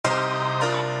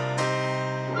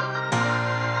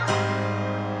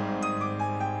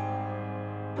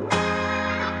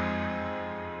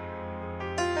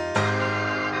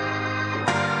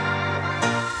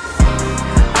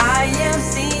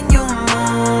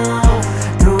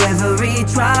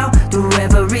every trial, through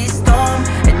every storm,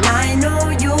 and I know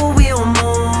you will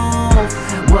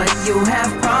move. What you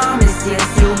have promised, yes,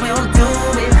 you will do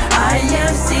it. I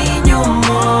have seen you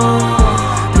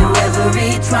move. Through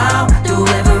every trial, through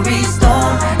every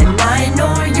storm, and I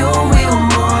know you will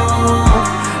move.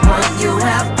 What you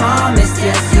have promised,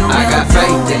 yes, you will do it. I got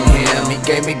faith in him, he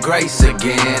gave me grace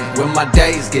again. When my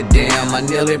days get dim, I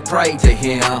kneel and pray to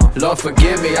him. Lord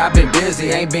forgive me, I've been busy,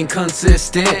 ain't been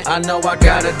consistent. I know I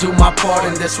gotta do my part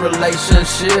in this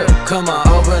relationship. Come on,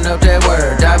 open up that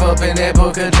word, dive up in that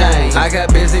book of James. I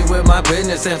got busy with my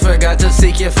business and forgot to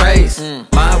seek your face.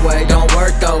 My way don't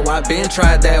work though, I've been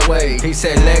tried that way. He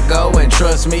said let go and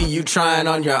trust me, you trying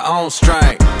on your own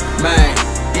strength. Man,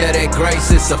 yeah, that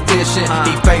grace is sufficient.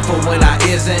 He faithful when I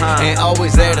isn't, and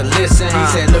always there to listen. He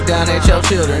said, look down at your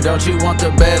children, don't you want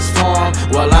the best for them?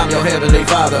 Well, I'm your heavenly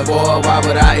father, boy, why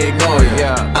would I ignore you?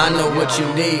 I know what you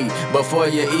need before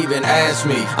you even ask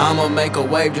me. I'ma make a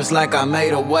wave just like I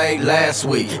made a wave last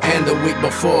week and the week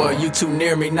before. You too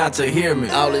near me not to hear me.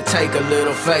 All it take a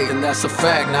little faith, and that's a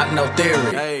fact, not no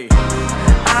theory.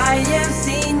 I have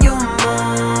seen you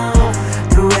move.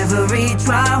 Through every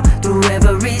trial, through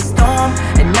every storm,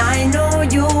 and I know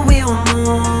you will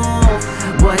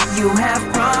move. What you have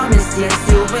promised, yes,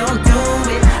 you will do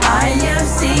it. I have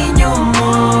seen you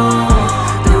move.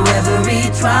 Through every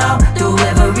trial, through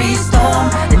every storm,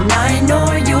 and I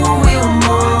know you will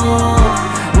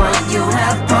move. What you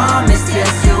have promised,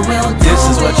 yes, you will do it. This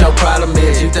is what your problem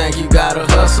is, you think you gotta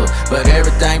hustle, but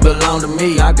everything belong to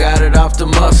me, I got it off the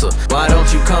muscle. Why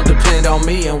don't you come depend on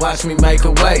me and watch me make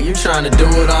a way? You trying to do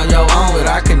it on your own, but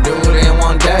I can do it in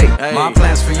one day. My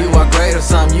plans for you are greater,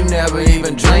 something you never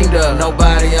even dreamed of.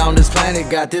 Nobody on this planet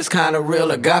got this kind of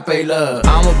real agape love.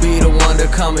 I'ma be the one to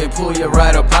come and pull you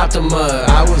right up out the mud.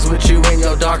 I was with you in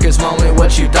your darkest moment,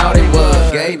 what you thought it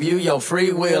was. Gave you your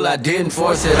free will, I didn't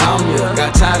force it on you.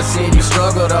 Got tired of seeing you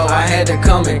struggle though, I had to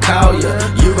come and call you.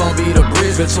 You gon' be the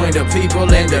bridge between the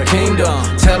people and the kingdom.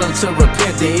 Tell them to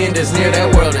repent, the end is near,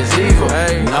 that world is evil.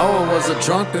 Noah was a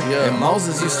drunkard, and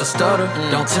Moses used to stutter.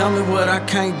 Don't tell me what I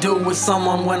can't do with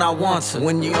someone when I want to.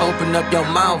 When you open up your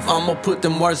mouth, I'ma put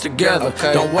them words together.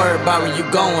 Don't worry about where you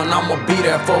going, I'ma be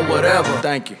there for whatever.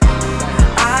 Thank you.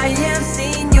 I have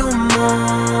seen you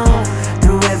move.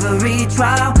 Through every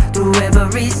trial, through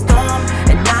every storm,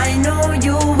 and